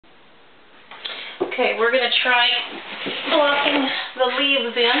Okay, we're going to try blocking the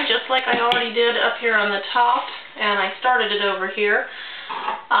leaves in just like I already did up here on the top, and I started it over here.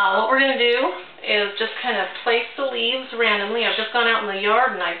 What we're going to do is just kind of place the leaves randomly. I've just gone out in the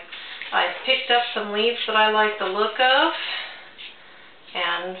yard and I picked up some leaves that I like the look of,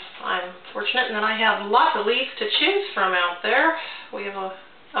 and I'm fortunate in that I have lots of leaves to choose from out there. We have an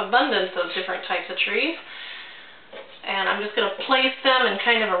abundance of different types of trees, and I'm just going to place them in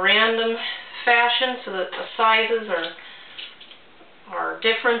kind of a random fashion so that the sizes are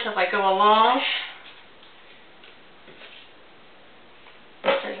different as I go along.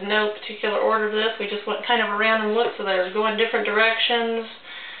 There's no particular order to this. We just went kind of a random look so they're going different directions.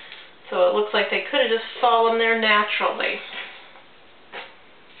 So it looks like they could have just fallen there naturally.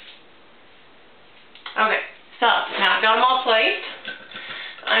 Okay, so now I've got them all placed.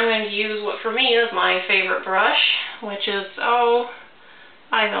 I'm going to use what for me is my favorite brush, which is,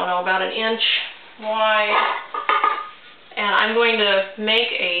 I don't know, about 1 inch wide. And I'm going to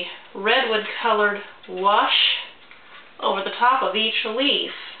make a redwood colored wash over the top of each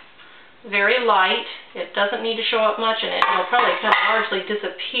leaf. Very light. It doesn't need to show up much, and it'll probably kind of largely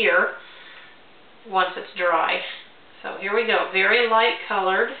disappear once it's dry. So here we go. Very light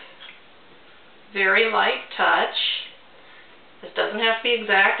colored, very light touch. This doesn't have to be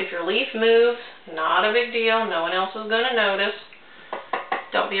exact. If your leaf moves, not a big deal. No one else is going to notice.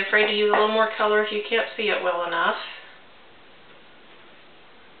 Don't be afraid to use a little more color if you can't see it well enough.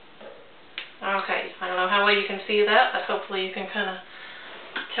 Okay, I don't know how well you can see that, but hopefully you can kind of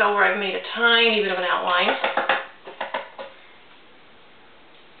tell where I've made a tiny bit of an outline.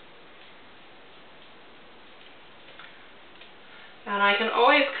 And I can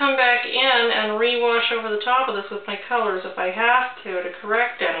always come back in and rewash over the top of this with my colors if I have to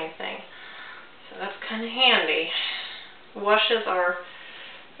correct anything. So that's kind of handy. Washes are,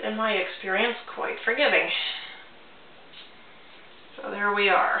 in my experience, quite forgiving. So there we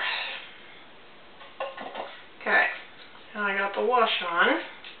are. Okay, now I got the wash on,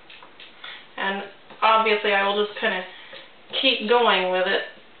 and obviously I will just kind of keep going with it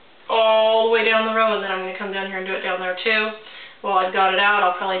all the way down the road, and then I'm going to come down here and do it down there too. While I've got it out,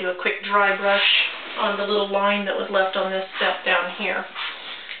 I'll probably do a quick dry brush on the little line that was left on this step down here.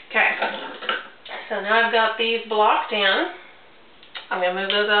 Okay, so now I've got these blocked in. I'm going to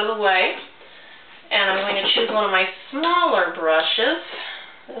move those out of the way, and I'm going to choose one of my smaller brushes.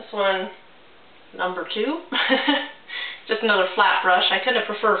 This one, number 2. Just another flat brush. I tend to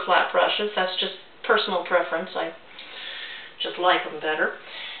prefer flat brushes. That's just personal preference. I just like them better.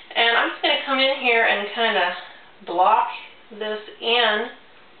 And I'm just going to come in here and kind of block this in,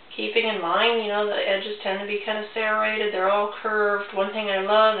 keeping in mind, you know, the edges tend to be kind of serrated. They're all curved. One thing I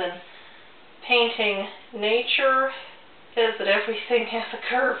love in painting nature is that everything has a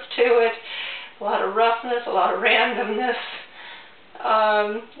curve to it. A lot of roughness, a lot of randomness,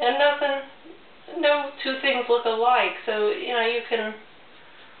 and no two things look alike, so, you know, you can,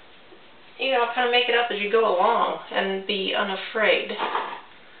 kind of make it up as you go along and be unafraid.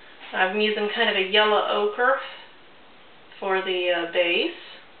 I'm using kind of a yellow ochre for the base.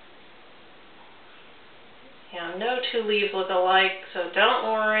 Yeah, no two leaves look alike, so don't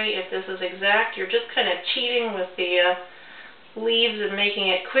worry if this is exact. You're just kind of cheating with the leaves and making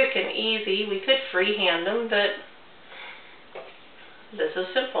it quick and easy. We could freehand them, but this is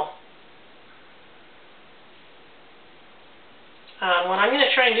simple. What I'm going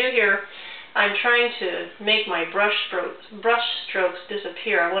to try and do here, I'm trying to make my brush strokes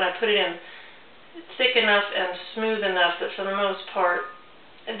disappear. I want to put it in thick enough and smooth enough that for the most part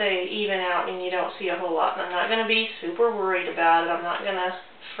they even out and you don't see a whole lot. And I'm not going to be super worried about it. I'm not going to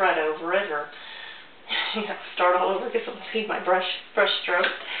fret over it or start all over because I don't see my brush strokes.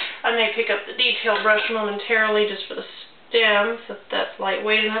 I may pick up the detail brush momentarily just for the stems if that's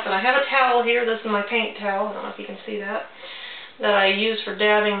lightweight enough. And I have a towel here. This is my paint towel. I don't know if you can see that I use for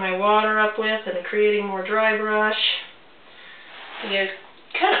dabbing my water up with and creating more dry brush. You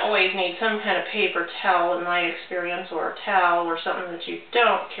kind of always need some kind of paper towel in my experience, or a towel or something that you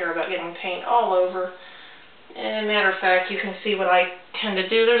don't care about getting paint all over. As a matter of fact, you can see what I tend to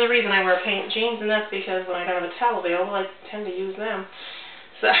do. There's a reason I wear paint jeans, and that's because when I don't have a towel available, I tend to use them.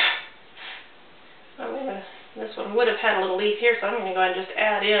 So this one would have had a little leaf here, so I'm going to go ahead and just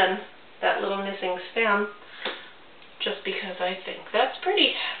add in that little missing stem, just because I think that's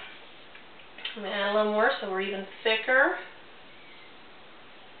pretty. I'm going to add a little more so we're even thicker.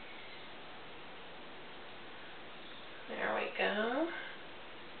 There we go.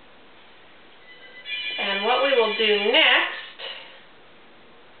 And what we will do next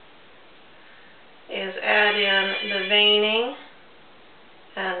is add in the veining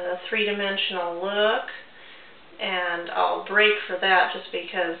and a three-dimensional look, and I'll break for that just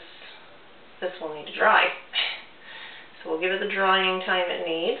because this will need to dry. So we'll give it the drying time it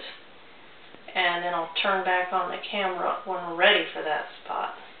needs, and then I'll turn back on the camera when we're ready for that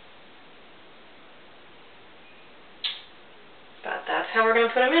spot. But that's how we're going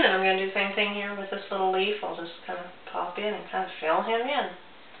to put him in, and I'm going to do the same thing here with this little leaf. I'll just kind of pop in and kind of fill him in.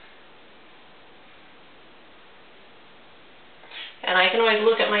 And I can always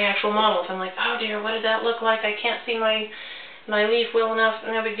look at my actual model. If I'm like, oh dear, what did that look like? I can't see my leaf well enough.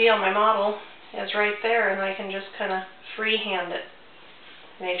 No big deal. My model is right there, and I can just kind of freehand it.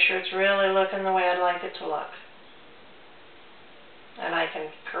 Make sure it's really looking the way I'd like it to look. And I can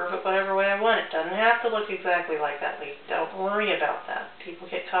curve it whatever way I want. It doesn't have to look exactly like that leaf. Don't worry about that. People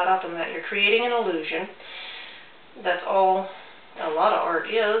get caught up in that. You're creating an illusion. That's all a lot of art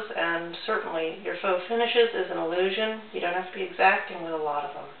is, and certainly your faux finishes is an illusion. You don't have to be exacting with a lot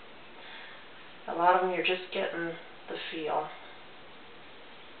of them. A lot of them you're just getting the feel.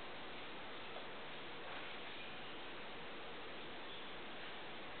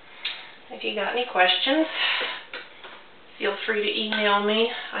 If you got any questions, feel free to email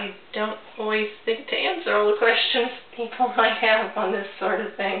me. I don't always think to answer all the questions people might have on this sort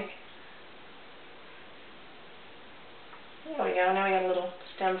of thing. There we go. Now we got a little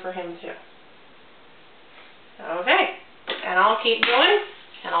stem for him too. Okay. And I'll keep going,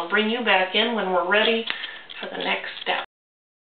 and I'll bring you back in when we're ready for the next step.